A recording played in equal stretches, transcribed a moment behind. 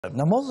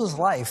Now, Moses'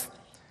 life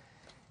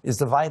is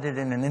divided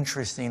in an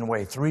interesting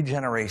way, 3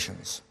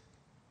 generations.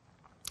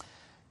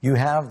 You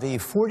have the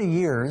 40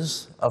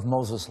 years of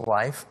Moses'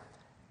 life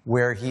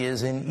where he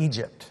is in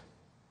Egypt.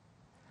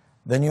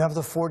 Then you have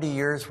the 40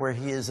 years where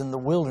he is in the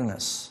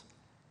wilderness.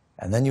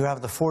 And then you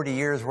have the 40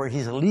 years where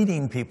he's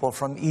leading people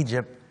from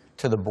Egypt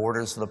to the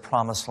borders of the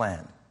Promised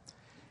Land.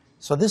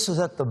 So this is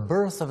at the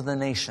birth of the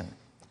nation.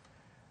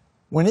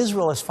 When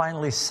Israel is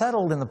finally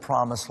settled in the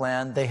Promised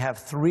Land, they have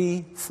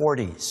 3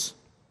 40s.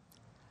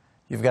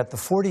 You've got the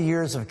 40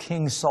 years of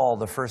King Saul,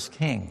 the first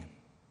king.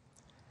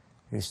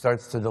 He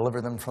starts to deliver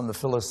them from the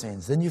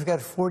Philistines. Then you've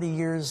got 40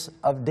 years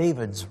of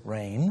David's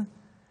reign.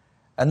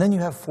 And then you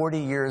have 40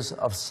 years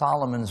of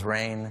Solomon's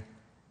reign.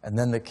 And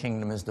then the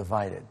kingdom is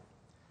divided.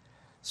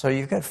 So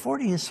you've got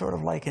 40 is sort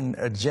of like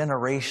a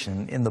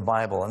generation in the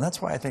Bible. And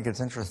that's why I think it's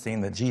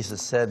interesting that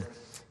Jesus said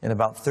in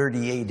about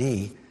 30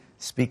 AD,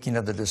 speaking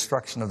of the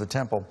destruction of the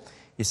temple,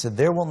 he said,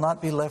 "There will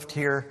not be left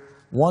here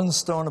one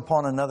stone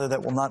upon another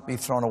that will not be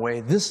thrown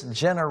away. This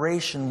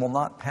generation will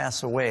not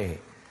pass away."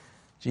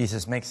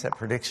 Jesus makes that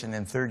prediction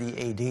in 30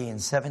 AD. In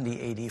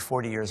 70 AD,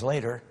 40 years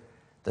later,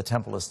 the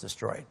temple is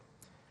destroyed.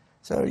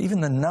 So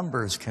even the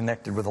numbers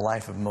connected with the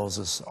life of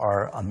Moses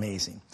are amazing.